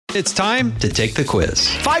It's time to take the quiz.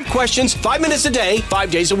 5 questions, 5 minutes a day,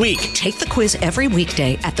 5 days a week. Take the quiz every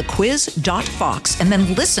weekday at thequiz.fox and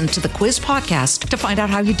then listen to the quiz podcast to find out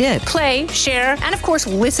how you did. Play, share, and of course,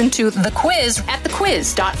 listen to the quiz at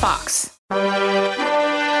thequiz.fox.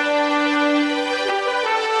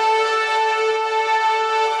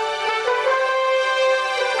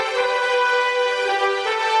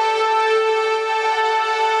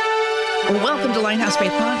 Welcome to Lighthouse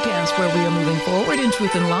Faith Podcast, where we are moving forward in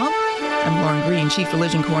truth and love. I'm Lauren Green, Chief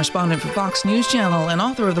Religion Correspondent for Fox News Channel and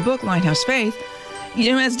author of the book Lighthouse Faith.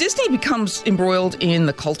 You know, as Disney becomes embroiled in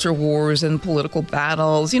the culture wars and political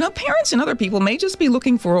battles, parents and other people may just be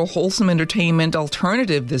looking for a wholesome entertainment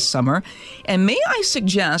alternative this summer. And may I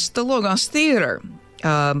suggest the Logos Theater?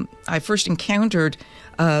 I first encountered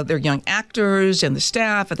their young actors and the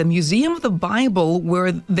staff at the Museum of the Bible,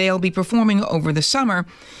 where they'll be performing over the summer.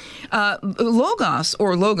 Logos,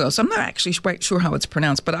 I'm not actually quite sure how it's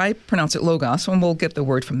pronounced, but I pronounce it Logos, and we'll get the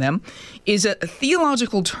word from them, is a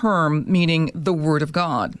theological term meaning the Word of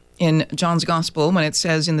God. In John's Gospel, when it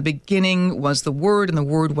says, in the beginning was the Word, and the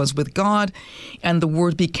Word was with God, and the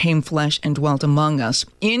Word became flesh and dwelt among us.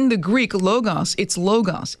 In the Greek, Logos, it's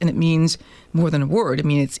Logos, and it means more than a word. It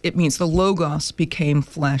means the Logos became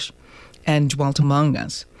flesh and dwelt among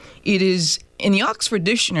us. It is, in the Oxford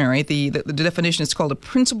Dictionary, the definition is called a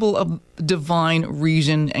principle of divine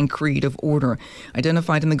reason and creative order,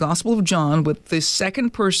 identified in the Gospel of John with the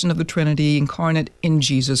second person of the Trinity incarnate in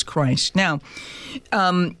Jesus Christ. Now,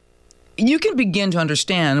 you can begin to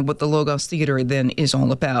understand what the Logos Theater then is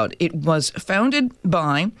all about. It was founded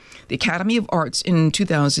by the Academy of Arts in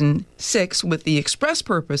 2006 with the express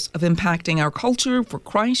purpose of impacting our culture for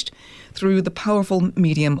Christ through the powerful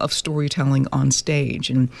medium of storytelling on stage.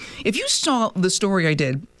 And if you saw the story I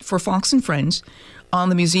did for Fox and Friends on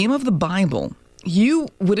the Museum of the Bible, you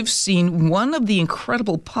would have seen one of the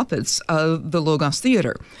incredible puppets of the Logos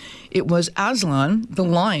Theater. It was Aslan, the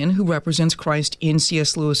lion who represents Christ in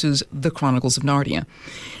C.S. Lewis's The Chronicles of Narnia.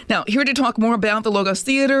 Now, here to talk more about the Logos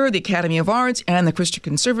Theater, the Academy of Arts, and the Christian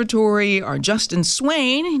Conservatory are Justin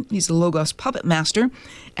Swain, he's the Logos puppet master,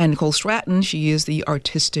 and Nicole Stratton, she is the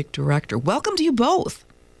artistic director. Welcome to you both.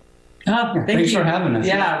 Thanks for having us.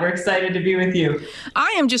 Yeah, we're excited to be with you.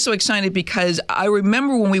 I am just so excited because I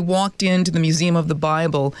remember when we walked into the Museum of the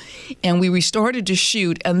Bible and we restarted to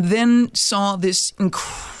shoot and then saw this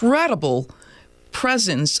incredible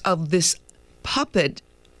presence of this puppet,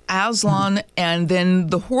 Aslan, and then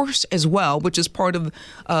the horse as well, which is part of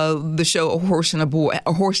the show A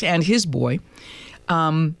Horse and His Boy.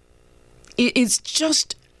 It's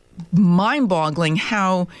just mind-boggling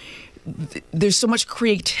how there's so much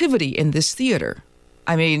creativity in this theater.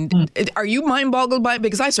 I mean, are you mind-boggled by it?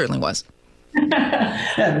 Because I certainly was.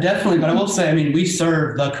 Yeah, definitely. But I will say, we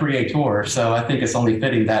serve the creator, so I think it's only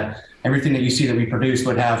fitting that everything that you see that we produce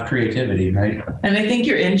would have creativity, right? And I think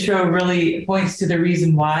your intro really points to the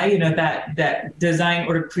reason why, that design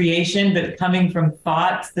or creation, but coming from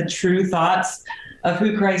thoughts, the true thoughts of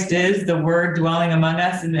who Christ is, the Word dwelling among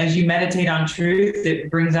us. And as you meditate on truth,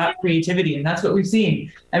 it brings out creativity. And that's what we've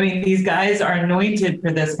seen. These guys are anointed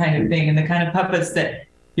for this kind of thing. And the kind of puppets that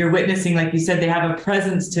you're witnessing, like you said, they have a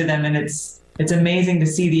presence to them. And it's amazing to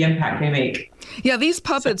see the impact they make. Yeah, these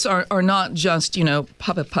puppets are not just,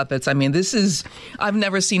 puppets. I've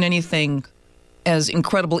never seen anything as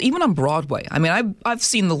incredible, even on Broadway. I've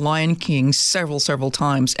seen The Lion King several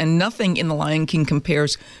times, and nothing in The Lion King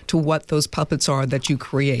compares to what those puppets are that you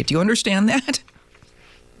create. Do you understand that?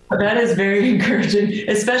 That is very encouraging,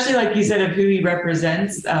 especially like you said, of who he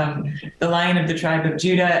represents, the Lion of the tribe of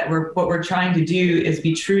Judah. What we're trying to do is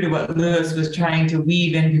be true to what Lewis was trying to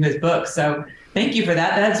weave into his book. So thank you for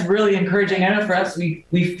that. That's really encouraging. I know for us,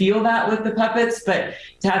 we feel that with the puppets, but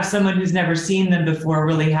to have someone who's never seen them before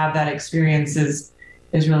really have that experience is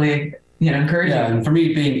really encouraging. Yeah, and for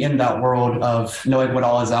me, being in that world of knowing what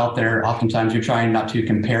all is out there, oftentimes you're trying not to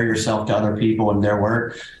compare yourself to other people and their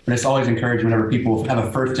work, but it's always encouraging whenever people have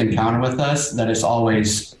a first encounter with us that it's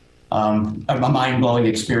always a mind-blowing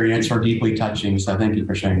experience or deeply touching. So thank you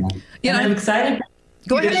for sharing that. Yeah, I'm excited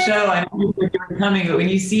Go the ahead. show. I know you were coming, but when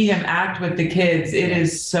you see him act with the kids, it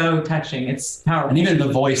is so touching. It's powerful. And even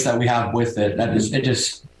the voice that we have with it,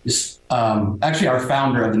 actually our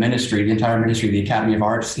founder of the ministry, the entire ministry, the Academy of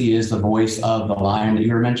Arts, he is the voice of the lion that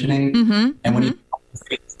you were mentioning. Mm-hmm. And when you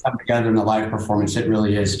come together in the live performance, it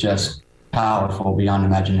really is just powerful beyond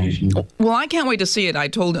imagination. Well, I can't wait to see it. I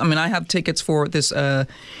have tickets for this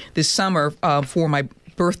summer for my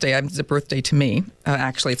birthday. It's a birthday to me.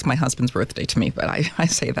 Actually, it's my husband's birthday to me, but I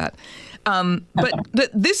say that.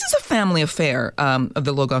 But this is a family affair of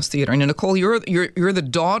the Logos Theater. And Nicole, you're the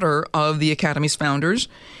daughter of the Academy's founders,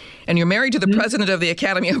 and you're married to the president of the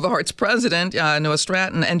Academy of Arts president, Noah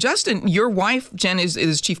Stratton. And Justin, your wife, Jen,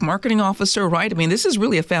 is chief marketing officer, right? I mean, this is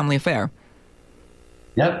really a family affair.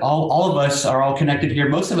 Yep, all of us are all connected here.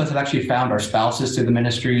 Most of us have actually found our spouses through the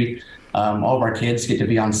ministry. All of our kids get to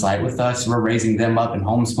be on site with us. We're raising them up and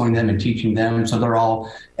homeschooling them and teaching them. So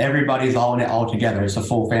everybody's all in it all together. It's a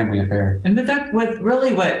full family affair. And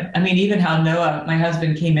even how Noah, my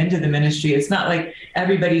husband, came into the ministry, it's not like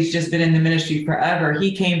everybody's just been in the ministry forever.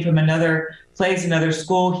 He came from another place, another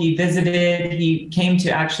school. He visited, he came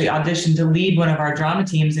to actually audition to lead one of our drama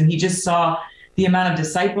teams. And he just saw the amount of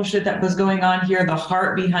discipleship that was going on here, the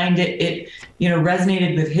heart behind it. It,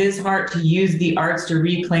 resonated with his heart to use the arts to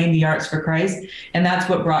reclaim the arts for Christ. And that's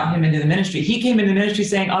what brought him into the ministry. He came into the ministry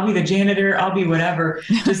saying, I'll be the janitor, I'll be whatever,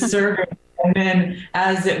 to serve. And then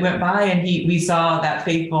as it went by and we saw that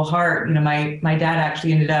faithful heart, my dad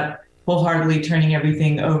actually ended up wholeheartedly turning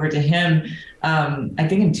everything over to him. I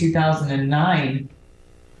think in 2009.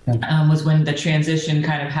 Was when the transition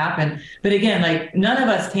kind of happened. But again, none of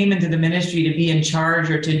us came into the ministry to be in charge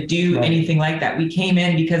or to do anything like that. We came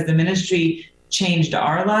in because the ministry changed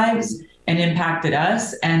our lives and impacted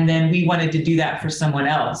us. And then we wanted to do that for someone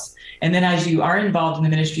else. And then as you are involved in the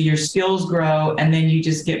ministry, your skills grow and then you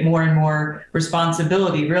just get more and more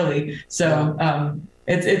responsibility, really. So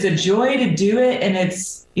it's a joy to do it. And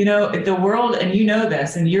it's, the world, and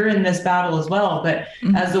this, and you're in this battle as well, but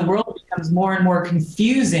as the world becomes more and more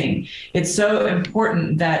confusing, it's so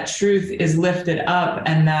important that truth is lifted up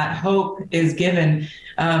and that hope is given.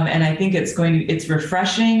 And I think it's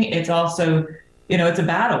refreshing. It's also, it's a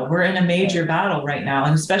battle. We're in a major battle right now,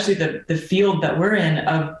 and especially the field that we're in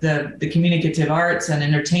of the communicative arts and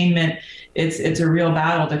entertainment. It's a real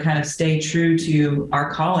battle to kind of stay true to our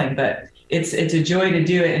calling, but it's a joy to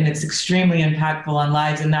do it, and it's extremely impactful on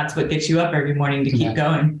lives, and that's what gets you up every morning to keep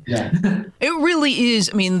going. Yeah. It really is.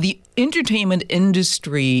 I mean, the entertainment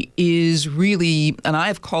industry is really, and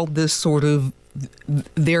I've called this sort of,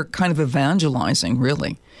 they're kind of evangelizing,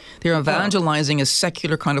 really. They're evangelizing a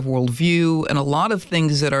secular kind of worldview and a lot of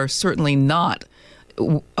things that are certainly not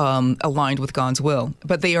aligned with God's will.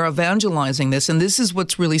 But they are evangelizing this, and this is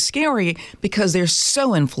what's really scary because they're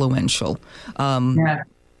so influential.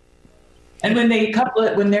 And when they couple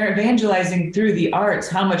it, when they're evangelizing through the arts,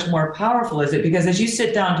 how much more powerful is it? Because as you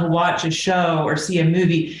sit down to watch a show or see a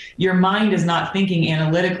movie, your mind is not thinking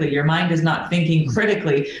analytically. Your mind is not thinking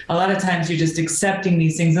critically. A lot of times you're just accepting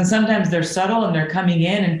these things. And sometimes they're subtle and they're coming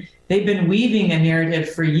in and they've been weaving a narrative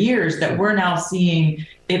for years that we're now seeing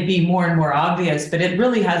it be more and more obvious. But it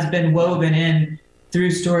really has been woven in through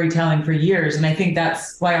storytelling for years. And I think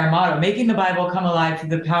that's why our motto, making the Bible come alive through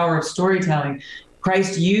the power of storytelling.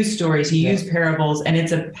 Christ used stories, he used parables, and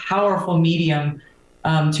it's a powerful medium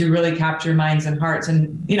to really capture minds and hearts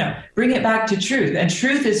and, bring it back to truth. And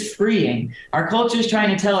truth is freeing. Our culture is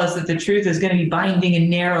trying to tell us that the truth is going to be binding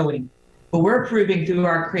and narrowing. But we're proving through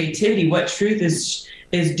our creativity what truth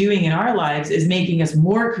is doing in our lives is making us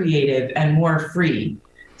more creative and more free.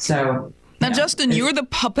 So now, Justin, you're the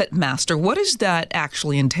puppet master. What does that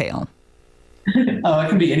actually entail? It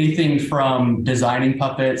can be anything from designing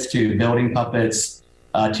puppets to building puppets,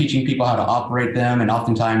 teaching people how to operate them, and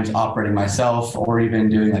oftentimes operating myself or even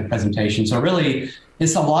doing presentations. So really,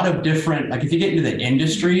 it's a lot of different, if you get into the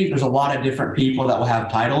industry, there's a lot of different people that will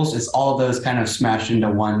have titles. It's all of those kind of smashed into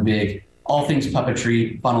one big, all things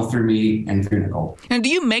puppetry, funnel through me and through Nicole. And do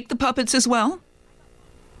you make the puppets as well?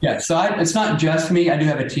 Yeah, so it's not just me. I do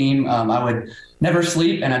have a team. I would never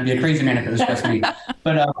sleep, and I'd be a crazy man if it was just me.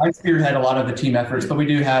 But I spearhead a lot of the team efforts. But we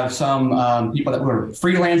do have some people that were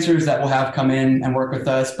freelancers that will have come in and work with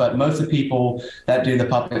us. But most of the people that do the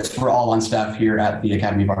puppets, we're all on staff here at the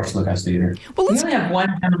Academy of Arts Logos Theater. Well, we only have one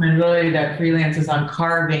gentleman really that freelances on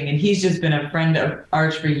carving, and he's just been a friend of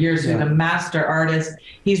ours for years. He's a master artist.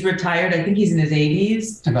 He's retired. I think he's in his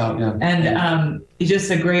 80s. And he's just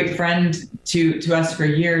a great friend to us for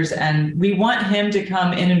years. And we want him to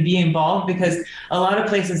come in and be involved because a lot of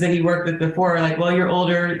places that he worked with before are like, well, you're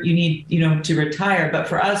older, you need, to retire. But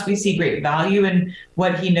for us, we see great value in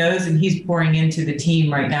what he knows, and he's pouring into the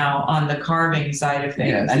team right now on the carving side of things.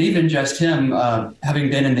 Yeah, and even just him, having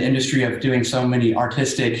been in the industry of doing so many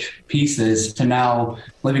artistic pieces to now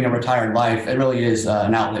living a retired life, it really is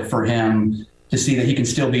an outlet for him to see that he can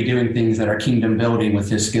still be doing things that are kingdom building with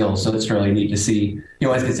his skills. So it's really neat to see. He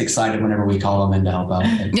always gets excited whenever we call him in to help out.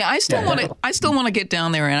 Yeah, I still want to get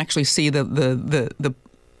down there and actually see the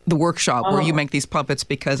the workshop where you make these puppets,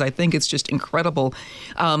 because I think it's just incredible.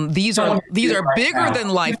 These are bigger than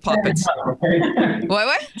life puppets.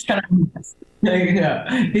 What?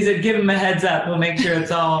 Yeah. He said, give him a heads up. We'll make sure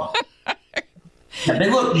it's all. Yeah, they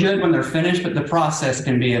look good when they're finished, but the process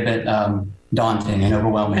can be a bit daunting and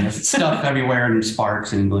overwhelming. There's stuff everywhere and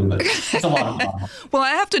sparks and glue, but it's a lot of fun. Well, I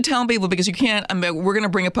have to tell people, because you can't, we're going to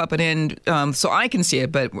bring a puppet in so I can see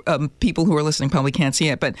it, but people who are listening probably can't see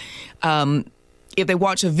it. But if they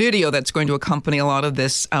watch a video that's going to accompany a lot of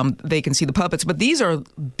this, they can see the puppets. But these are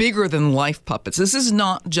bigger than life puppets. This is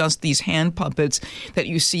not just these hand puppets that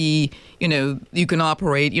you see, you can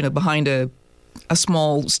operate, behind a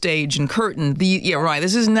small stage and curtain.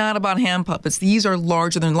 This is not about hand puppets. These are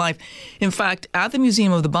larger than life. In fact, at the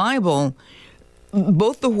Museum of the Bible,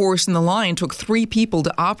 both the horse and the lion took 3 people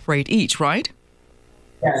to operate each, right?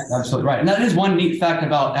 Yes, absolutely right. And that is one neat fact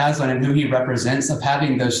about Aslan and who he represents, of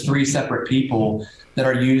having those 3 separate people that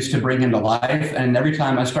are used to bring him to life. And every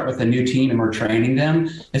time I start with a new team and we're training them,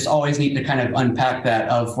 it's always neat to kind of unpack that,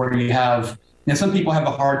 of where you have, some people have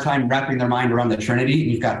a hard time wrapping their mind around the Trinity.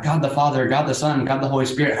 You've got God the Father, God the Son, God the Holy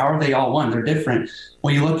Spirit. How are they all one? They're different.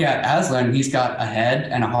 Well, you look at Aslan, he's got a head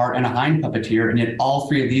and a heart and a hind puppeteer, and yet all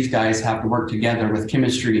 3 of these guys have to work together with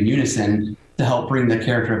chemistry and unison to help bring the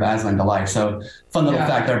character of Aslan to life. So fun little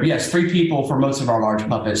fact there. But yes, 3 people for most of our large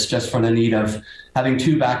puppets, just for the need of having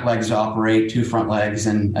 2 back legs to operate, 2 front legs,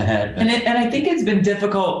 and a head. And I think it's been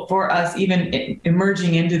difficult for us, even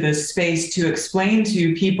emerging into this space, to explain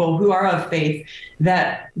to people who are of faith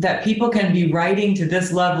that people can be writing to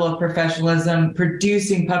this level of professionalism,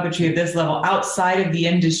 producing puppetry at this level outside of the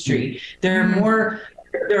industry. They're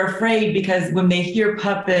afraid, because when they hear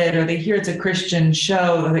puppet or they hear it's a Christian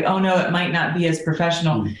show, they're like, oh no, it might not be as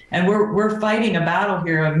professional. And we're fighting a battle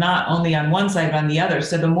here of not only on one side, but on the other.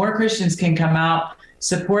 So the more Christians can come out,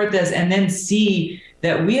 support this, and then see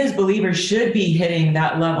that we as believers should be hitting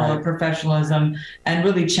that level of professionalism and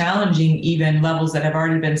really challenging even levels that have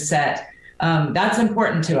already been set. That's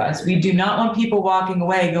important to us. We do not want people walking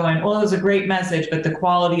away going, well, it was a great message, but the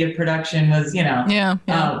quality of production was, the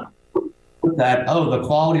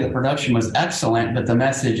quality of the production was excellent, but the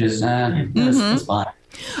message is it's fine.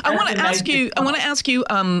 I want to ask you,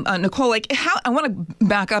 Nicole, I want to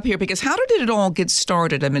back up here, because how did it all get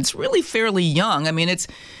started? I mean, it's really fairly young. I mean, it's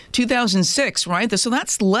 2006, right? So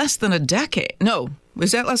that's less than a decade. No,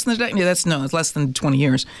 is that less than a decade? Yeah, it's less than 20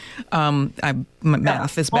 years. My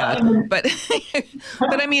math is bad, but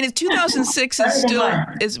I mean, 2006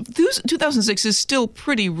 is still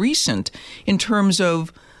pretty recent in terms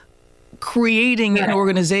of creating an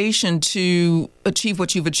organization to achieve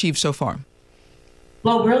what you've achieved so far.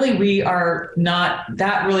 Well, really, we are not,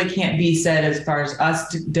 that really can't be said as far as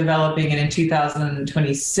us developing it in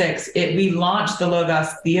 2026. We launched the Logos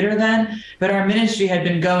Theater then, but our ministry had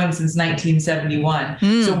been going since 1971.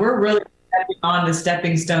 So we're really stepping on the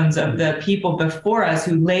stepping stones of the people before us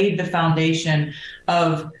who laid the foundation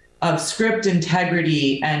of script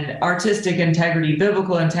integrity and artistic integrity,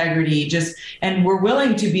 biblical integrity, and we're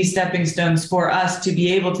willing to be stepping stones for us to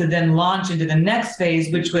be able to then launch into the next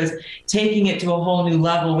phase, which was taking it to a whole new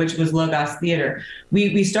level, which was Logos Theater.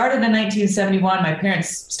 We started in 1971. My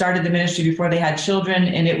parents started the ministry before they had children,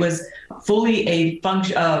 and it was fully a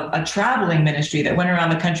function of a traveling ministry that went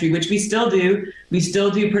around the country, which we still do. We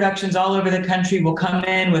still do productions all over the country. We'll come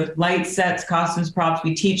in with light sets, costumes, props.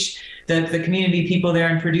 We teach the community people there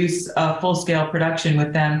and produce a full-scale production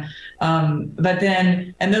with them.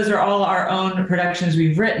 And those are all our own productions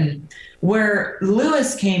we've written. Where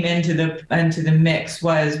Lewis came into the mix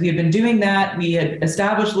was, we had been doing that. We had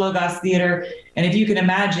established Logos Theater, and if you can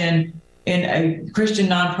imagine, in a Christian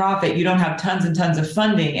nonprofit, you don't have tons and tons of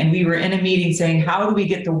funding. And we were in a meeting saying, how do we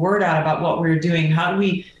get the word out about what we're doing? How do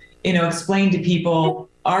we, explain to people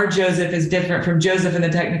our Joseph is different from Joseph in the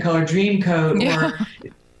Technicolor Dreamcoat, or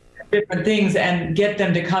different things, and get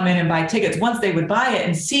them to come in and buy tickets. Once they would buy it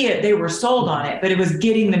and see it, they were sold on it, but it was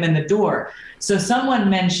getting them in the door. So someone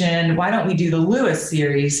mentioned, why don't we do the Lewis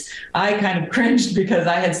series? I kind of cringed, because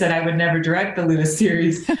I had said I would never direct the Lewis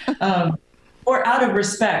series. Or out of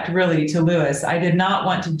respect, really, to Lewis. I did not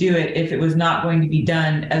want to do it if it was not going to be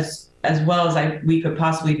done as well as we could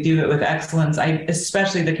possibly do it with excellence,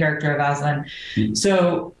 especially the character of Aslan.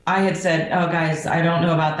 So I had said, oh, guys, I don't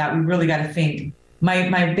know about that. We really got to think.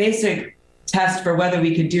 My basic test for whether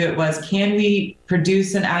we could do it was, can we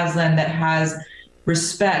produce an Aslan that has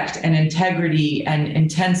respect and integrity and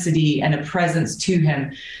intensity and a presence to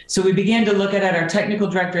him? So we began to look at it. Our technical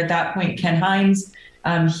director at that point, Ken Hines,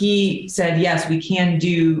 he said, yes, we can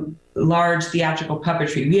do large theatrical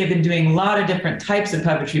puppetry. We had been doing a lot of different types of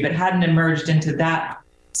puppetry, but hadn't emerged into that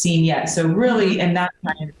seen yet. So really, in that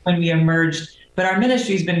time when we emerged, but our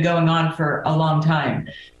ministry's been going on for a long time.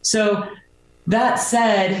 So that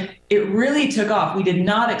said, it really took off. We did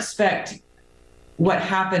not expect what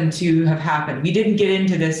happened to have happened. We didn't get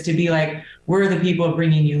into this to be like, we're the people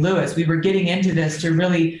bringing you Lewis. We were getting into this to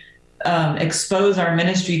really expose our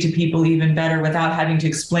ministry to people even better without having to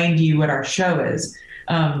explain to you what our show is.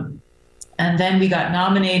 And then we got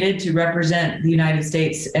nominated to represent the United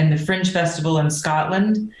States in the Fringe Festival in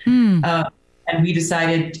Scotland. And we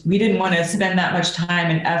decided we didn't want to spend that much time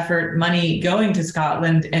and effort, money going to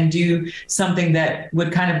Scotland and do something that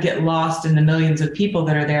would kind of get lost in the millions of people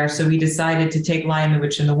that are there. So we decided to take Lion, the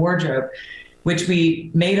Witch, and the Wardrobe, which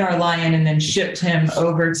we made our lion and then shipped him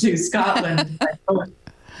over to Scotland.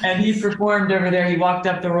 And he performed over there. He walked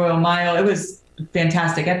up the Royal Mile. It was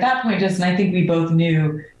fantastic. At that point, Justin, I think we both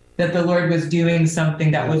knew that the Lord was doing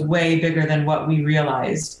something that was way bigger than what we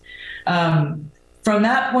realized. From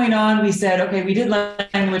that point on, we said, okay, we did Lion,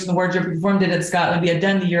 the Witch, and the Wardrobe, we performed it at Scotland. We had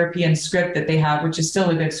done the European script that they have, which is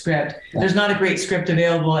still a good script. There's not a great script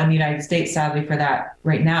available in the United States, sadly, for that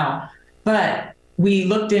right now. But we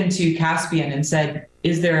looked into Caspian and said,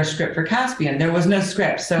 is there a script for Caspian? There was no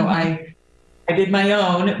script. So I did my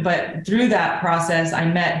own, but through that process, I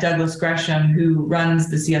met Douglas Gresham, who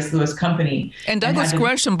runs the C.S. Lewis Company. And Douglas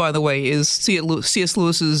Gresham, by the way, is C.S.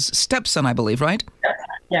 Lewis's stepson, I believe, right?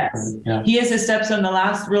 Yes. Yeah. He is his stepson, the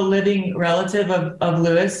last real living relative of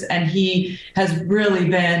Lewis, and he has really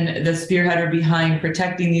been the spearheader behind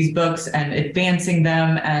protecting these books and advancing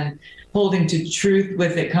them and holding to truth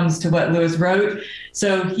when it comes to what Lewis wrote.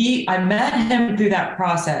 So I met him through that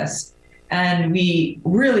process, and we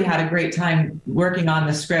really had a great time working on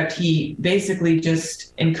the script. He basically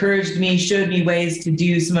just encouraged me, showed me ways to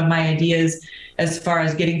do some of my ideas as far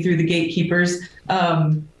as getting through the gatekeepers.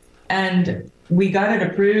 And we got it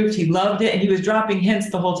approved. He loved it. And he was dropping hints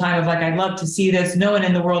the whole time of like, I'd love to see this. No one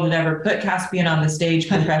in the world had ever put Caspian on the stage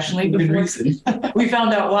professionally. We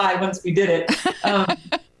found out why once we did it.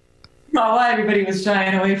 Not why everybody was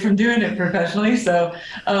shying away from doing it professionally. So,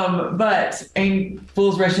 but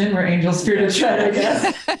fools rush in where angels fear to tread, I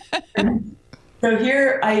guess. So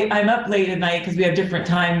here I'm up late at night because we have different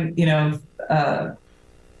time,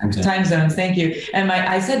 time zones. Thank you. And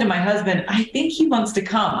I said to my husband, I think he wants to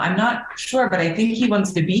come. I'm not sure, but I think he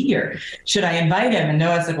wants to be here. Should I invite him? And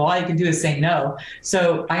Noah said, well, all you can do is say no.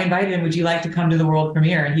 So I invited him, would you like to come to the world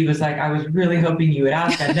premiere? And he was like, I was really hoping you would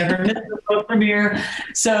ask. I've never missed the world premiere.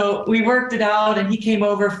 So we worked it out, and he came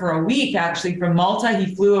over for a week, actually, from Malta.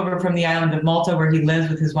 He flew over from the island of Malta, where he lives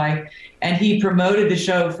with his wife, and he promoted the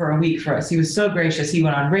show for a week for us. He was so gracious. He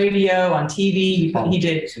went on radio, on TV.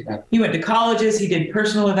 He went to colleges. He did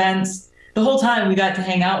personal events. The whole time we got to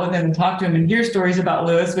hang out with him and talk to him and hear stories about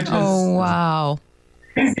Lewis, which was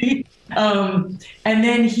crazy. And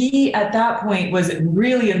then he, at that point, was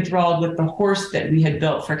really enthralled with the horse that we had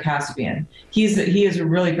built for Caspian. He is a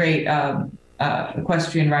really great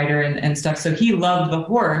equestrian rider and stuff. So he loved the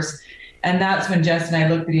horse. And that's when Jess and I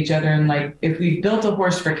looked at each other and like, if we built a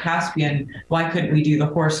horse for Caspian, why couldn't we do the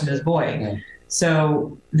horse and his boy? Yeah.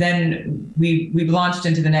 So then we launched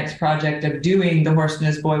into the next project of doing the horse and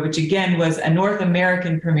his boy, which again was a North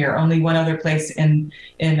American premiere. Only one other place in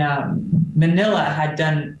Manila had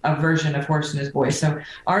done a version of Horse and His Boy. So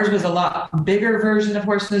ours was a lot bigger version of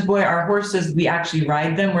Horse and His Boy. Our horses, we actually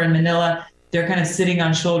ride them. We're in Manila. They're kind of sitting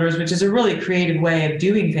on shoulders, which is a really creative way of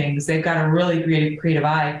doing things. They've got a really creative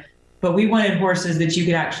eye. But we wanted horses that you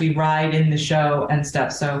could actually ride in the show and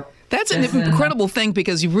stuff. So that's an incredible thing,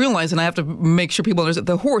 because you realize, and I have to make sure people understand,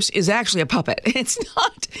 the horse is actually a puppet. It's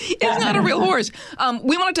not a real horse.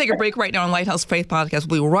 We want to take a break right now on Lighthouse Faith Podcast.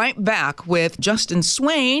 We'll be right back with Justin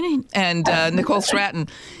Swain and Nicole Stratton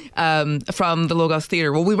from the Logos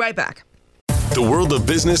Theater. We'll be right back. The world of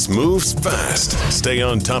business moves fast. Stay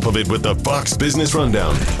on top of it with the Fox Business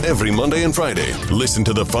Rundown every Monday and Friday. Listen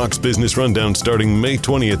to the Fox Business Rundown starting May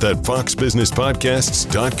 20th at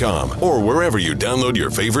foxbusinesspodcasts.com or wherever you download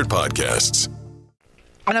your favorite podcasts.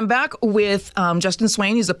 And I'm back with Justin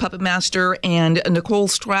Swain, who's a puppet master, and Nicole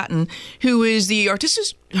Stratton, who is the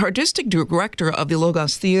artistic director of the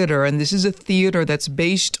Logos Theater. And this is a theater that's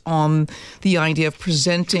based on the idea of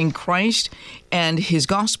presenting Christ and his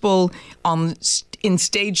gospel in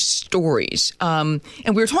stage stories. And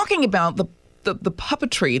we were talking about the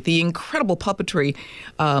puppetry, the incredible puppetry,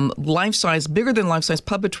 life-size, bigger than life-size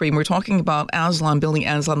puppetry. And we're talking about Aslan, building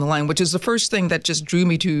Aslan the Lion, which is the first thing that just drew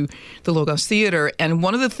me to the Logos Theater. And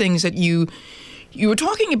one of the things that you were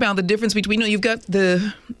talking about, the difference between, you've got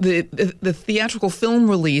the theatrical film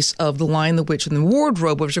release of The Lion, the Witch, and the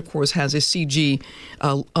Wardrobe, which of course has a CG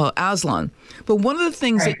Aslan. But one of the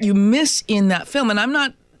things that you miss in that film, and I'm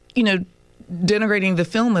not denigrating the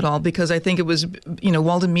film at all, because I think it was,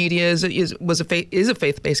 Walden Media is a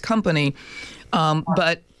faith-based company,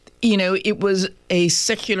 but it was a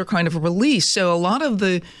secular kind of a release. So a lot of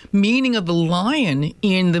the meaning of the lion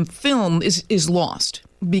in the film is lost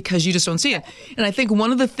because you just don't see it. And I think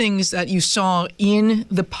one of the things that you saw in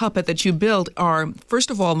the puppet that you built are,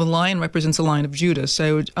 first of all, the lion represents the Lion of Judah.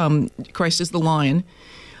 So Christ is the lion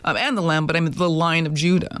and the lamb, but I mean the Lion of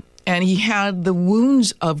Judah. And he had the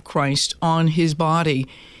wounds of Christ on his body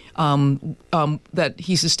that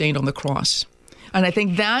he sustained on the cross. And I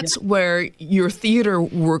think that's where your theater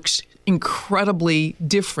works incredibly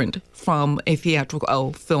different from a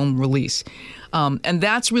theatrical film release. And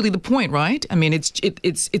that's really the point, right? I mean,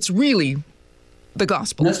 it's really the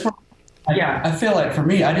gospel. That's I feel like for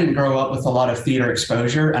me, I didn't grow up with a lot of theater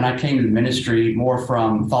exposure, and I came to ministry more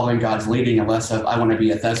from following God's leading and less of I want to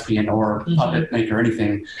be a thespian or puppet maker or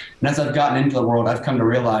anything. And as I've gotten into the world, I've come to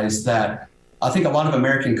realize that I think a lot of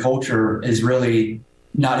American culture is really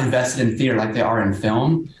not invested in theater like they are in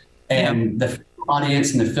film. And the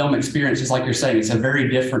audience and the film experience, just like you're saying, it's a very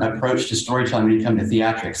different approach to storytelling when you come to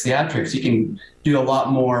theatrics. Theatrics, you can do a lot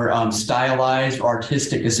more stylized or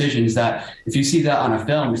artistic decisions that if you see that on a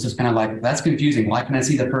film, it's just kind of like, that's confusing. Why can I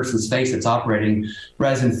see the person's face that's operating?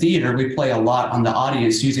 Whereas in theater, we play a lot on the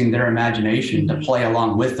audience using their imagination to play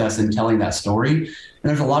along with us in telling that story. And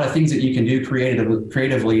there's a lot of things that you can do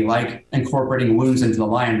creatively, like incorporating wounds into the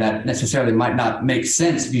lion that necessarily might not make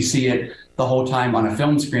sense if you see it the whole time on a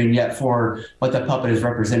film screen, yet for what the puppet is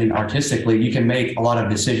representing artistically, you can make a lot of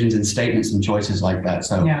decisions and statements and choices like that.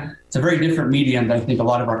 So it's a very different medium that I think a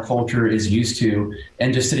lot of our culture is used to,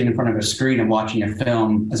 and just sitting in front of a screen and watching a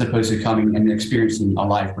film as opposed to coming and experiencing a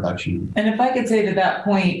live production. And if I could say to that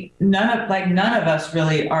point, none of us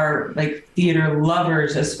really are like theater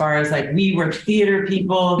lovers as far as like we were theater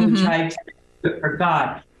people who tried to do it for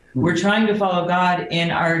God. We're trying to follow God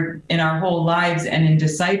in our whole lives and in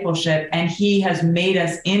discipleship, and he has made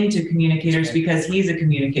us into communicators because he's a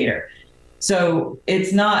communicator. So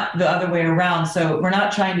it's not the other way around. So we're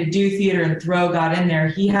not trying to do theater and throw God in there.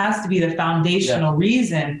 He has to be the foundational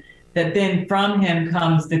reason that then from him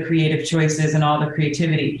comes the creative choices and all the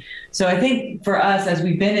creativity. So I think for us, as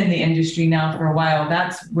we've been in the industry now for a while,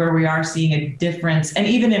 that's where we are seeing a difference. And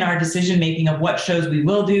even in our decision making of what shows we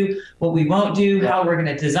will do, what we won't do, how we're going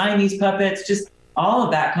to design these puppets, just all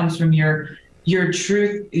of that comes from your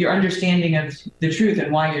truth, your understanding of the truth and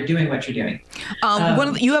why you're doing what you're doing.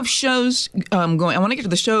 You have shows going. I want to get to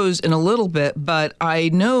the shows in a little bit, but I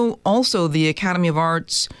know also the Academy of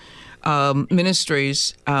Arts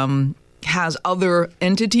Ministries has other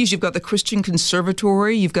entities. You've got the Christian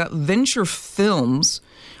Conservatory. You've got Venture Films.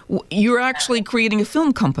 You're actually creating a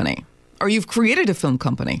film company, or you've created a film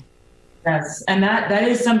company. Yes, and that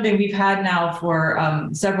is something we've had now for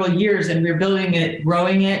several years, and we're building it,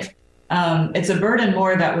 growing it. It's a burden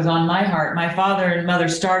more that was on my heart. My father and mother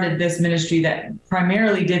started this ministry that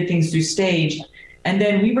primarily did things through stage. And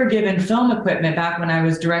then we were given film equipment back when I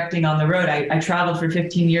was directing on the road. I traveled for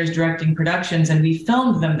 15 years directing productions, and we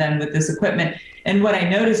filmed them then with this equipment. And what I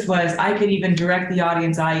noticed was I could even direct the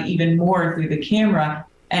audience eye even more through the camera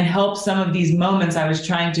and help some of these moments I was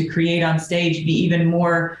trying to create on stage be even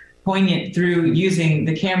more poignant through using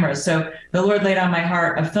the camera. So the Lord laid on my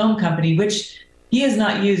heart a film company, which he has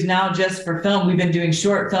not used now just for film. We've been doing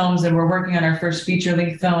short films, and we're working on our first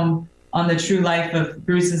feature-length film on the true life of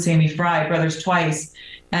Bruce and Sammy Fry, brothers twice.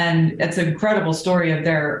 And it's an incredible story of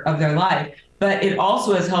their life. But it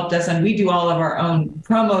also has helped us, and we do all of our own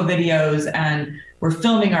promo videos, and we're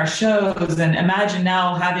filming our shows. And imagine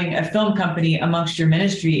now having a film company amongst your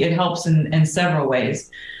ministry. It helps in several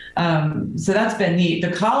ways. So that's been neat.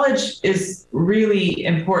 The college is really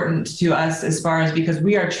important to us as far as because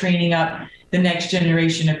we are training up the next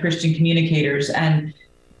generation of Christian communicators. And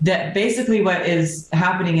that basically what is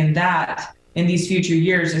happening in these future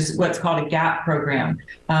years is what's called a GAP program.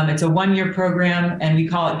 It's a 1-year program, and we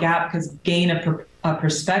call it GAP because gain a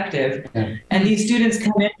perspective. And these students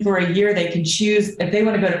come in for a year. They can choose if they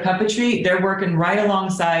want to go to puppetry. They're working right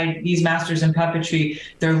alongside these masters in puppetry.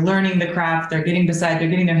 They're learning the craft. They're getting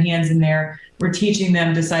their hands in there. We're teaching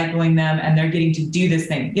them, discipling them, and they're getting to do this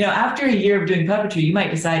thing. After a year of doing puppetry, you might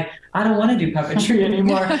decide, I don't want to do puppetry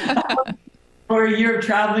anymore. Or a year of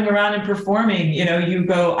traveling around and performing, you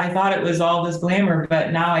go, I thought it was all this glamour,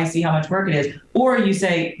 but now I see how much work it is. Or you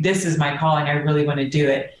say, this is my calling. I really want to do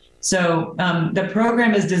it. So the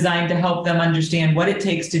program is designed to help them understand what it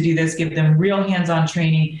takes to do this, give them real hands-on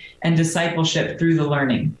training and discipleship through the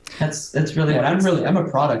learning. That's really what I'm a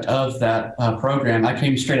product of that program. I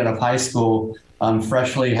came straight out of high school,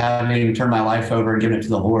 freshly having turned my life over and given it to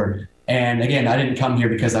the Lord. And again, I didn't come here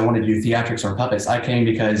because I wanted to do theatrics or puppets. I came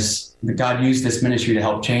because God used this ministry to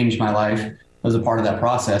help change my life as a part of that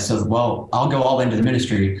process. So, well, I'll go all into the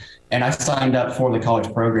ministry. And I signed up for the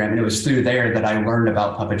college program, and it was through there that I learned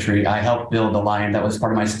about puppetry. I helped build the lion. That was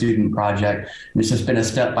part of my student project. And it's just been a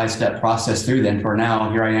step-by-step process through then. For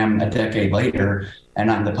now, here I am a decade later,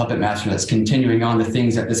 and I'm the puppet master that's continuing on the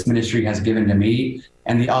things that this ministry has given to me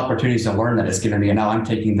and the opportunities to learn that it's given me. And now I'm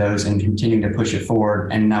taking those and continuing to push it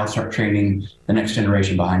forward and now start training the next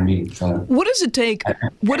generation behind me. So what does it take?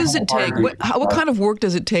 What does it take? What kind of work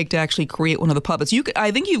does it take to actually create one of the puppets? I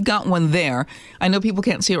think you've got one there. I know people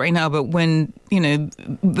can't see it right now, but when,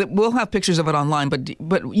 we'll have pictures of it online,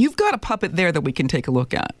 but you've got a puppet there that we can take a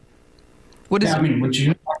look at. What is it? Would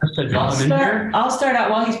you want us to draw them in here? I'll start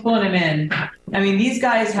out while he's pulling him in. I mean, these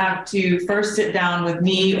guys have to first sit down with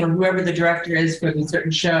me or whoever the director is for a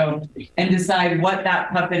certain show and decide what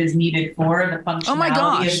that puppet is needed for, the functionality. Oh my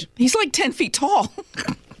gosh, he's like 10 feet tall.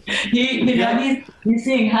 He's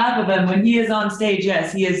seeing half of him. When he is on stage,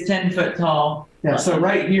 yes, he is 10 foot tall. Yeah, so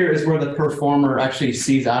right here is where the performer actually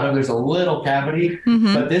sees out of. There's a little cavity,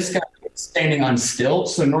 but this guy is standing on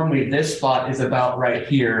stilts. So normally this spot is about right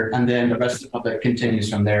here, and then the rest of the puppet continues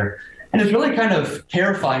from there. And it's really kind of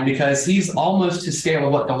terrifying because he's almost to scale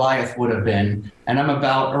of what Goliath would have been. And I'm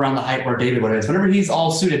about around the height where David would have. Whenever he's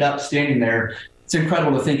all suited up, standing there, it's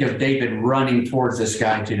incredible to think of David running towards this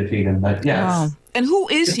guy to defeat him. But yes. Wow. And who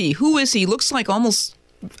is he? Who is he? Looks like almost,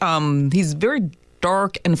 he's very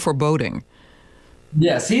dark and foreboding.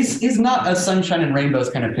 Yes, he's not a sunshine and rainbows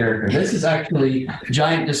kind of character. This is actually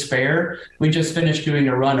Giant Despair. We just finished doing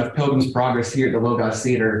a run of Pilgrim's Progress here at the Logos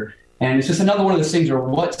Theater. And it's just another one of those things where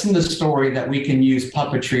what's in the story that we can use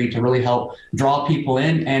puppetry to really help draw people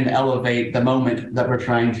in and elevate the moment that we're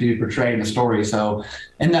trying to portray in the story. So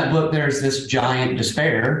in that book, there's this Giant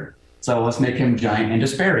Despair. So let's make him giant and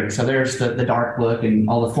despairing. So there's the dark look and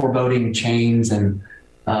all the foreboding chains and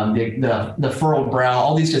the furrowed brow.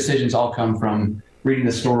 All these decisions all come from reading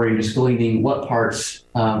the story and just gleaning what parts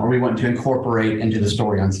are we want to incorporate into the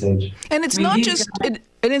story on stage. And it's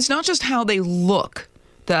not just how they look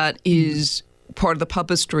that is part of the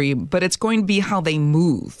puppetry, but it's going to be how they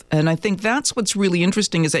move. And I think that's what's really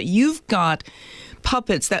interesting is that you've got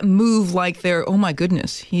puppets that move like they're, oh my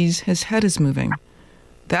goodness, his head is moving.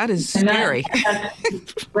 That is scary.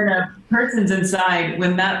 When a person's inside,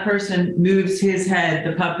 when that person moves his head,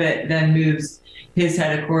 the puppet then moves his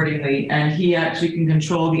head accordingly. And he actually can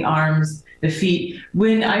control the arms, the feet.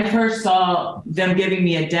 When I first saw them giving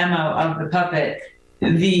me a demo of the puppet,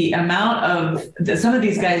 the amount of some of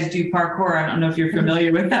these guys do parkour. I don't know if you're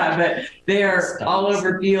familiar with that, but they are all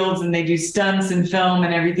over fields and they do stunts and film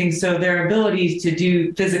and everything. So their abilities to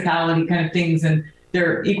do physicality kind of things and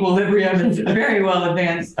their equilibrium is very well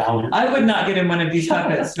advanced. I would not get in one of these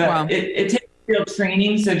puppets, but wow. It takes real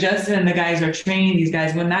training. So Justin and the guys are training these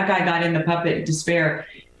guys. When that guy got in the puppet Despair,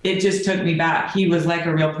 it just took me back. He was like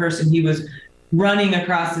a real person. He was running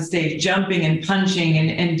across the stage, jumping and punching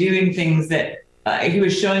and doing things that he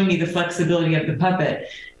was showing me the flexibility of the puppet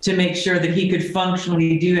to make sure that he could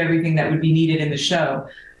functionally do everything that would be needed in the show.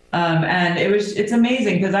 And it's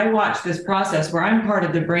amazing because I watched this process where I'm part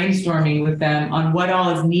of the brainstorming with them on what all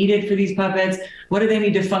is needed for these puppets, what do they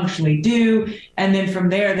need to functionally do, and then from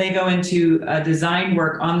there they go into design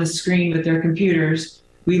work on the screen with their computers.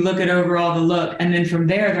 We look at overall the look, and then from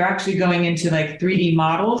there they're actually going into like 3D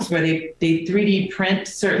models where they 3D print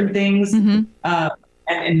certain things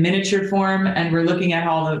in miniature form, and we're looking at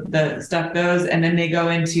how the stuff goes, and then they go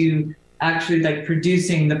into actually like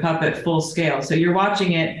producing the puppet full scale. So you're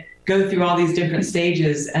watching it go through all these different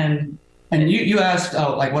stages. And you asked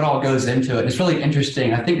like what all goes into it. It's really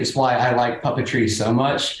interesting. I think it's why I like puppetry so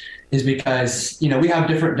much is because, we have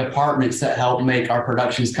different departments that help make our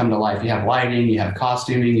productions come to life. You have lighting, you have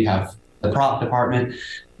costuming, you have the prop department.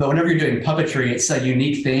 But whenever you're doing puppetry, it's a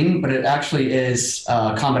unique thing, but it actually is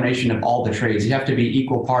a combination of all the trades. You have to be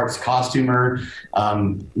equal parts costumer,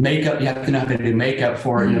 makeup. You have to know how to do makeup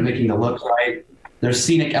for it, making the look right. There's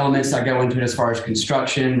scenic elements that go into it as far as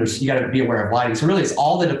construction. You got to be aware of lighting. So really, it's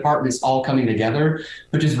all the departments all coming together,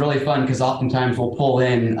 which is really fun because oftentimes we'll pull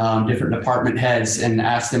in different department heads and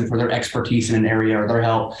ask them for their expertise in an area or their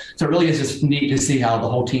help. So it really is just neat to see how the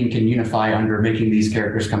whole team can unify under making these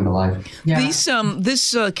characters come to life. Yeah.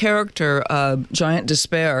 This character, Giant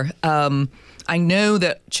Despair, I know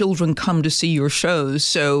that children come to see your shows.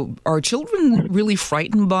 So are children really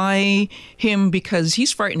frightened by him? Because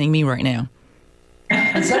he's frightening me right now.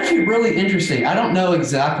 It's actually really interesting. I don't know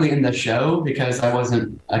exactly in the show because I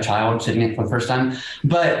wasn't a child sitting in it for the first time.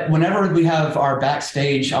 But whenever we have our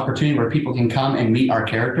backstage opportunity where people can come and meet our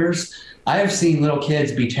characters, I have seen little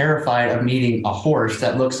kids be terrified of meeting a horse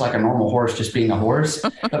that looks like a normal horse, just being a horse.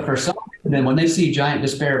 But for some reason, when they see Giant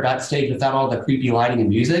Despair backstage without all the creepy lighting and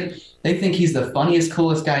music, they think he's the funniest,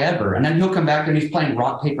 coolest guy ever. And then he'll come back and he's playing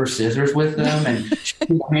rock, paper, scissors with them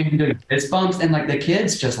and doing fist bumps. And like the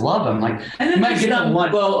kids just love him. Like, and then there's some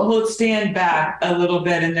who'll stand back a little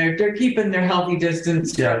bit and they're keeping their healthy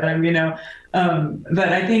distance from them, you know. But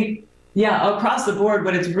I think, across the board,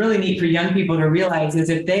 what it's really neat for young people to realize is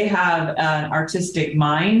if they have an artistic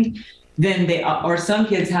mind, then or some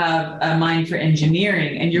kids have a mind for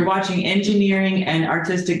engineering, and you're watching engineering and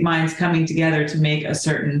artistic minds coming together to make a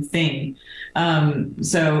certain thing.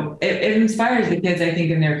 So it inspires the kids, I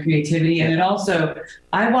think, in their creativity. And it also,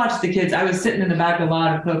 I watched the kids, I was sitting in the back a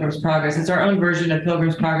lot of Pilgrim's Progress. It's our own version of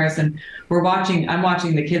Pilgrim's Progress. And I'm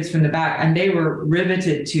watching the kids from the back, and they were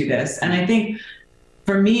riveted to this. And I think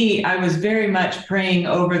for me, I was very much praying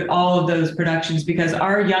over all of those productions because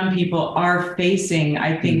our young people are facing,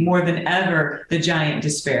 I think, more than ever, the Giant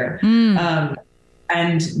Despair.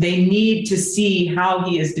 And they need to see how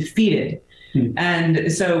he is defeated.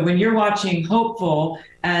 And so when you're watching Hopeful,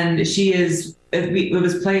 and it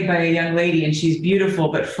was played by a young lady, and she's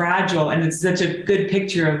beautiful but fragile, and it's such a good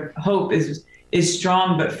picture of hope is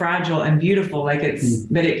strong but fragile and beautiful, like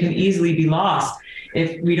but it can easily be lost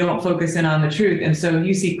if we don't focus in on the truth. And so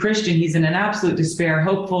you see Christian, he's in an absolute despair.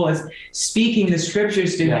 Hopeful is speaking the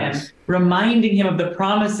scriptures to him, reminding him of the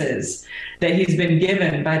promises that he's been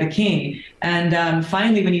given by the king. And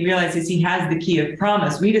finally, when he realizes he has the key of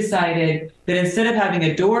promise, we decided that instead of having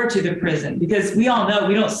a door to the prison, because we all know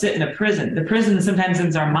we don't sit in a prison. The prison sometimes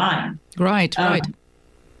is our mind. Right.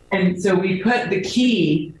 And so we put the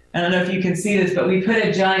key, I don't know if you can see this, but we put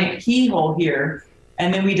a giant keyhole here.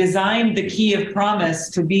 And then we designed the key of promise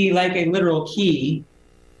to be like a literal key,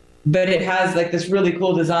 but it has like this really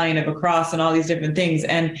cool design of a cross and all these different things.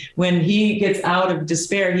 And when he gets out of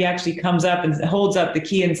despair, he actually comes up and holds up the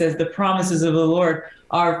key and says, the promises of the Lord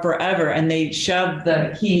are forever. And they shove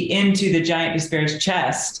the key into the Giant Despair's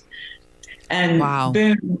chest. And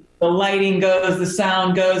boom, the lighting goes, the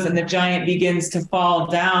sound goes, and the giant begins to fall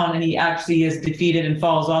down, and he actually is defeated and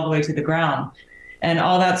falls all the way to the ground. And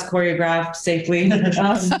all that's choreographed safely. But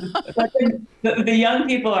the young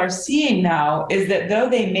people are seeing now is that though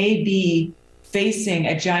they may be facing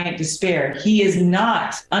a giant despair, he is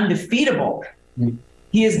not undefeatable.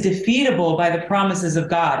 He is defeatable by the promises of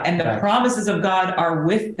God. And the promises of God are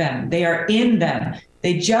with them. They are in them.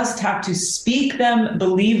 They just have to speak them,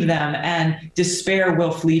 believe them, and despair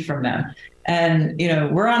will flee from them. And, you know,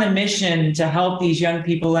 we're on a mission to help these young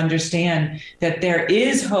people understand that there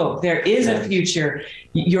is hope. There is a future.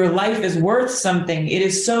 Your life is worth something. It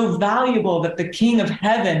is so valuable that the King of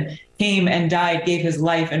Heaven came and died, gave his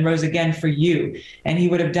life, and rose again for you. And he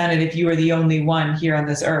would have done it if you were the only one here on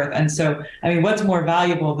this earth. And so, I mean, what's more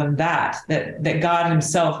valuable than that God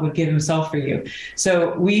himself would give himself for you?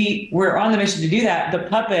 So we're on the mission to do that. The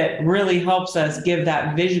puppet really helps us give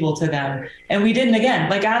that visual to them. And we didn't, again,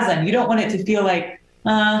 like Aslan, you don't want it to feel like,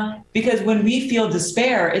 because when we feel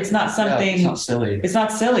despair, it's not something, it's not silly. It's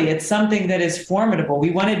not silly. It's something that is formidable. We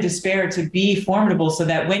wanted despair to be formidable so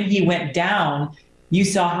that when he went down, you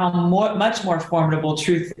saw how much more formidable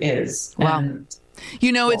truth is. Wow.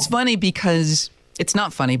 You know, it's funny because it's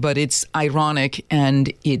not funny, but it's ironic,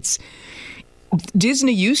 and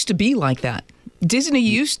Disney used to be like that. Disney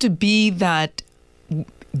used to be that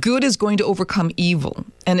good is going to overcome evil,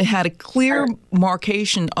 and it had a clear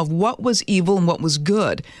marcation of what was evil and what was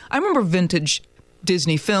good. I remember vintage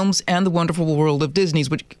Disney films and The Wonderful World of Disney's,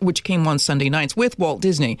 which came on Sunday nights with Walt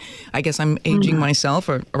Disney. I guess I'm aging myself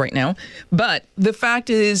right now. But the fact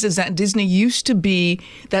is that Disney used to be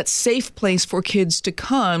that safe place for kids to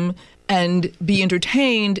come and be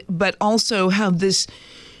entertained, but also have this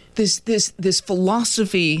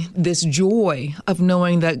philosophy, this joy of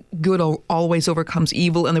knowing that good always overcomes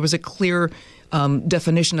evil, and there was a clear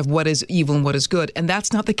definition of what is evil and what is good. And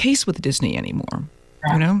that's not the case with Disney anymore.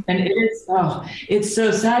 You know? And it's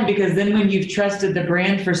so sad, because then when you've trusted the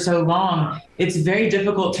brand for so long, it's very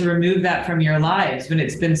difficult to remove that from your lives when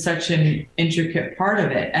it's been such an intricate part of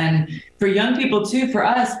it. And for young people too, for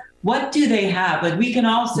us, what do they have? Like, we can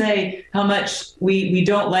all say how much we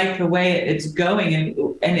don't like the way it's going,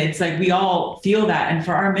 and it's like we all feel that. And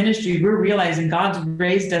for our ministry, we're realizing God's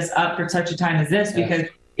raised us up for such a time as this, because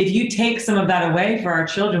if you take some of that away for our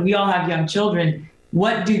children, we all have young children,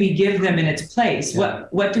 what do we give them in its place?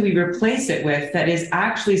 What do we replace it with that is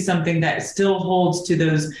actually something that still holds to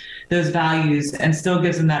those those values and still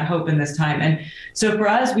gives them that hope in this time. And so for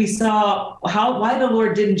us, we saw why the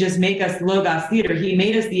Lord didn't just make us Logos Theater. He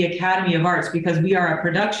made us the Academy of Arts because we are a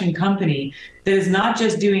production company that is not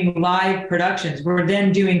just doing live productions. We're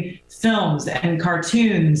then doing films and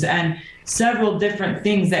cartoons and several different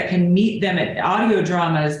things that can meet them at audio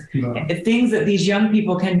dramas, things that these young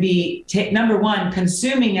people can be, number one,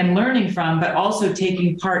 consuming and learning from, but also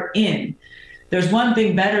taking part in. There's one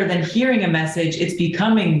thing better than hearing a message, it's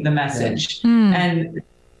becoming the message. And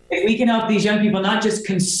if we can help these young people not just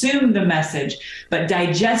consume the message, but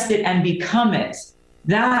digest it and become it,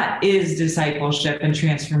 that is discipleship and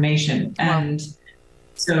transformation. And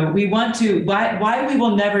so we want to, why we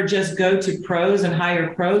will never just go to pros and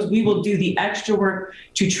hire pros. We will do the extra work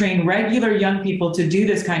to train regular young people to do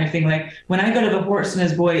this kind of thing. Like when I go to the Horse and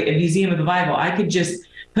His Boy at Museum of the Bible, I could just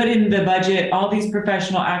put in the budget, all these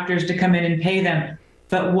professional actors to come in and pay them.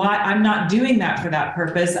 But why I'm not doing that for that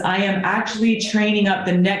purpose. I am actually training up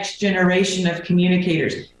the next generation of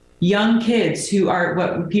communicators. Young kids who are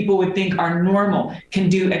what people would think are normal can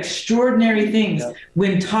do extraordinary things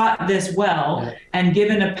when taught this well and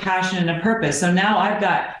given a passion and a purpose. So now I've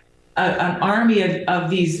got an army of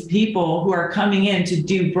these people who are coming in to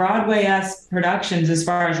do Broadway-esque productions as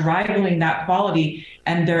far as rivaling that quality,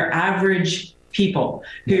 and they're average people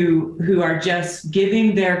who are just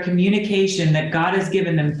giving their communication that God has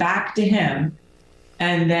given them back to Him.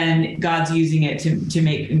 And then God's using it to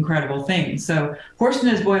make incredible things. So Horse and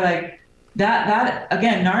His Boy, like that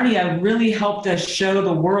again, Narnia really helped us show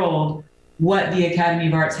the world what the Academy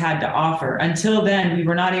of Arts had to offer. Until then, we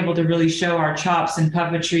were not able to really show our chops in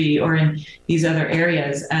puppetry or in these other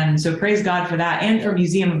areas. And so praise God for that. And for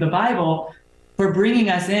Museum of the Bible for bringing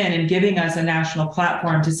us in and giving us a national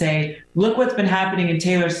platform to say, look what's been happening in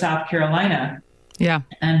Taylor, South Carolina. Yeah.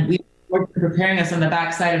 And we're preparing us on the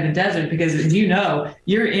backside of the desert because, as you know,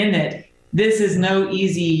 you're in it. This is no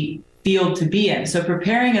easy field to be in. So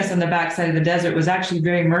preparing us on the backside of the desert was actually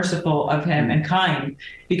very merciful of Him and kind,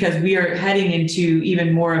 because we are heading into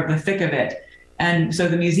even more of the thick of it. And so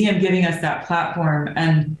the museum giving us that platform,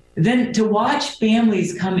 and then to watch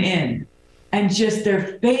families come in and just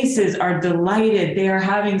their faces are delighted. They are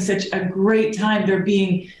having such a great time. They're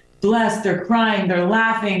being blessed, they're crying, they're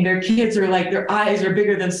laughing, their kids are like, their eyes are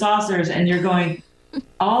bigger than saucers, and you're going,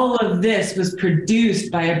 all of this was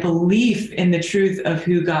produced by a belief in the truth of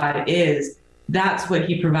who God is. That's what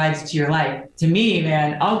He provides to your life. To me,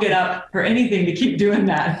 man, I'll get up for anything to keep doing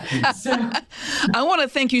that. So I want to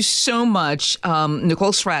thank you so much,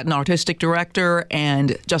 Nicole Stratton, Artistic Director,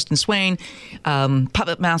 and Justin Swain,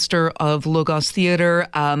 Puppet Master of Logos Theater.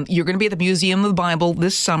 You're going to be at the Museum of the Bible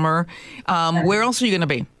this summer. Where else are you going to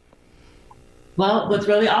be? Well, what's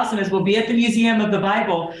really awesome is we'll be at the Museum of the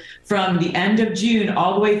Bible from the end of June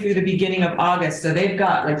all the way through the beginning of August. So they've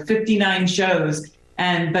got like 59 shows,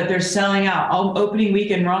 but they're selling out. All opening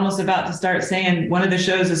weekend, we're almost about to start saying one of the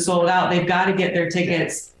shows is sold out. They've got to get their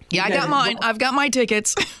tickets. Yeah, I got mine. I've got my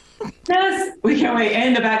tickets. Yes, we can't wait.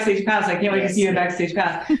 And the Backstage Pass. I can't wait to see you at Backstage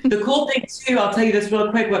Pass. The cool thing, too, I'll tell you this real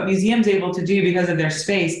quick, what Museum's able to do because of their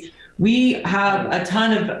space. We have a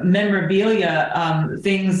ton of memorabilia,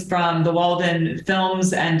 things from the Walden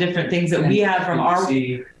films and different things that we have from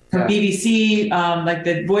BBC. BBC, like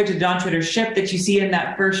the Voyage of the Dawn Treader ship that you see in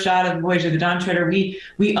that first shot of Voyage of the Dawn Treader.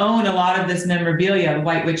 We own a lot of this memorabilia, the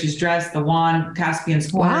White Witch's dress, the wand, Caspian's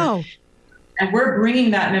horn. Wow. And we're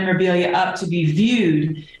bringing that memorabilia up to be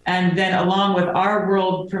viewed. And then along with our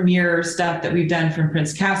world premiere stuff that we've done from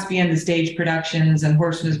Prince Caspian, the stage productions, and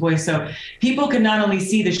Horse and His Boy. So people can not only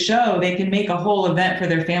see the show, they can make a whole event for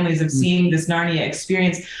their families of seeing this Narnia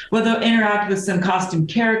experience. Well, they'll interact with some costume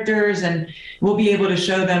characters, and we'll be able to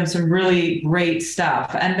show them some really great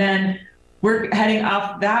stuff. And then we're heading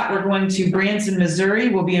off that. We're going to Branson, Missouri.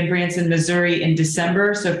 We'll be in Branson, Missouri in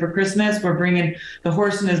December. So for Christmas, we're bringing the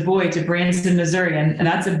Horse and His Boy to Branson, Missouri. And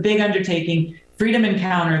that's a big undertaking. Freedom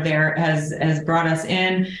Encounter there has brought us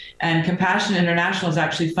in, and Compassion International is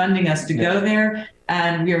actually funding us to go there.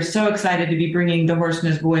 And we are so excited to be bringing the Horse and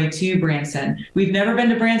His Boy to Branson. We've never been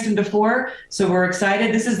to Branson before, so we're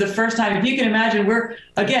excited. This is the first time. If you can imagine, we're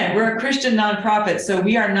a Christian nonprofit, so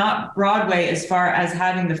we are not Broadway as far as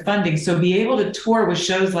having the funding. So be able to tour with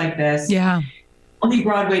shows like this. Yeah. Only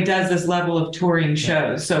Broadway does this level of touring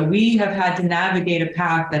shows. So we have had to navigate a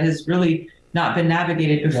path that has really not been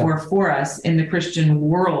navigated before for us in the Christian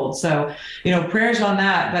world. So, prayers on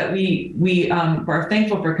that. But we are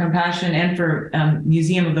thankful for Compassion and for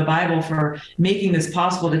Museum of the Bible for making this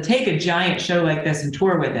possible. To take a giant show like this and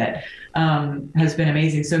tour with it has been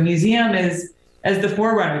amazing. So Museum is as the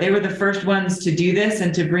forerunner. They were the first ones to do this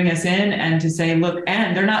and to bring us in and to say, look,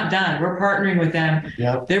 and they're not done. We're partnering with them.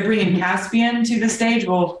 Yep. They're bringing Caspian to the stage.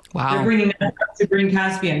 Well, Wow. They're bringing us up to bring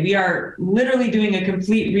Caspian. We are literally doing a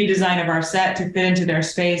complete redesign of our set to fit into their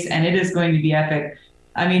space, and it is going to be epic.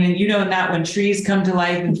 I mean, and you know that when trees come to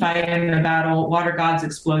life and fight in a battle, water gods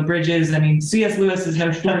explode bridges. I mean, C.S. Lewis is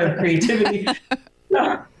no short of creativity.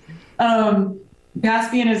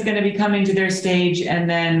 Caspian is going to be coming to their stage, and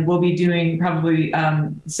then we'll be doing probably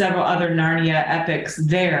several other Narnia epics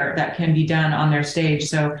there that can be done on their stage.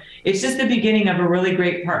 So it's just the beginning of a really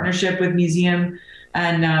great partnership with Museum,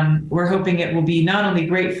 and we're hoping it will be not only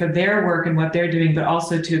great for their work and what they're doing, but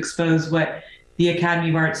also to expose what the Academy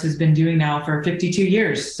of Arts has been doing now for 52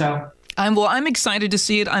 years. So I'm excited to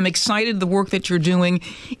see it. I'm excited the work that you're doing,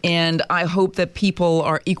 and I hope that people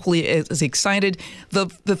are equally as excited. The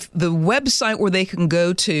website where they can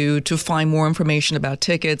go to find more information about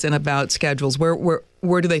tickets and about schedules,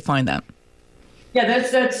 where do they find that? Yeah,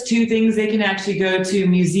 that's two things. They can actually go to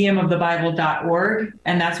museumofthebible.org,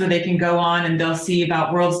 and that's where they can go on and they'll see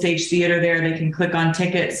about World Stage Theater there. They can click on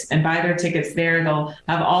tickets and buy their tickets there. They'll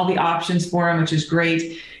have all the options for them, which is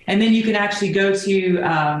great. And then you can actually go to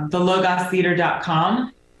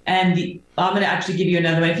thelogostheater.com, and I'm going to actually give you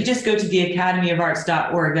another one. If you just go to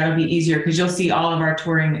theacademyofarts.org, that'll be easier because you'll see all of our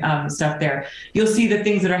touring stuff there. You'll see the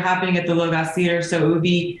things that are happening at the Logos Theater. So it would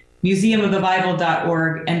be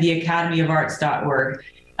museumofthebible.org and theacademyofarts.org.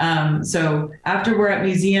 So after we're at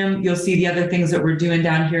Museum, you'll see the other things that we're doing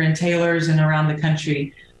down here in Taylor's and around the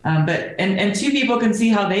country. But two people can see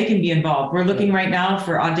how they can be involved. We're looking right now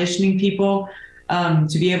for auditioning people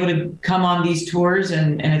to be able to come on these tours,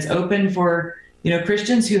 and it's open for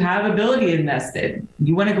Christians who have ability in this. That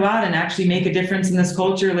you want to go out and actually make a difference in this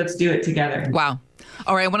culture. Let's do it together. Wow.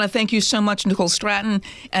 All right, I want to thank you so much, Nicole Stratton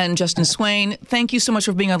and Justin Swain. Thank you so much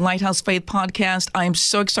for being on Lighthouse Faith Podcast. I'm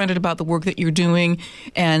so excited about the work that you're doing,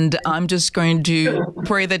 and I'm just going to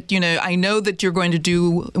pray that, I know that you're going to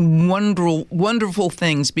do wonderful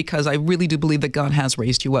things, because I really do believe that God has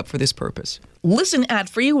raised you up for this purpose. Listen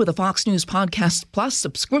ad-free with a Fox News Podcast Plus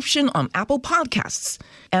subscription on Apple Podcasts.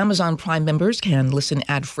 Amazon Prime members can listen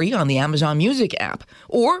ad-free on the Amazon Music app,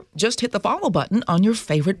 or just hit the follow button on your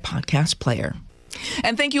favorite podcast player.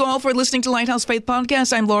 And thank you all for listening to Lighthouse Faith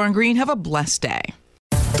Podcast. I'm Lauren Green. Have a blessed day.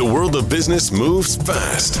 The world of business moves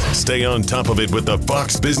fast. Stay on top of it with the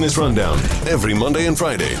Fox Business Rundown. Every Monday and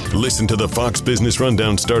Friday, listen to the Fox Business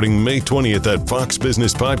Rundown starting May 20th at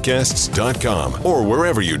foxbusinesspodcasts.com or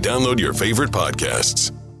wherever you download your favorite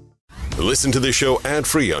podcasts. Listen to the show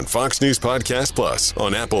ad-free on Fox News Podcast Plus,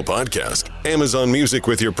 on Apple Podcast, Amazon Music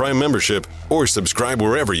with your Prime membership, or subscribe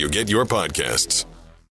wherever you get your podcasts.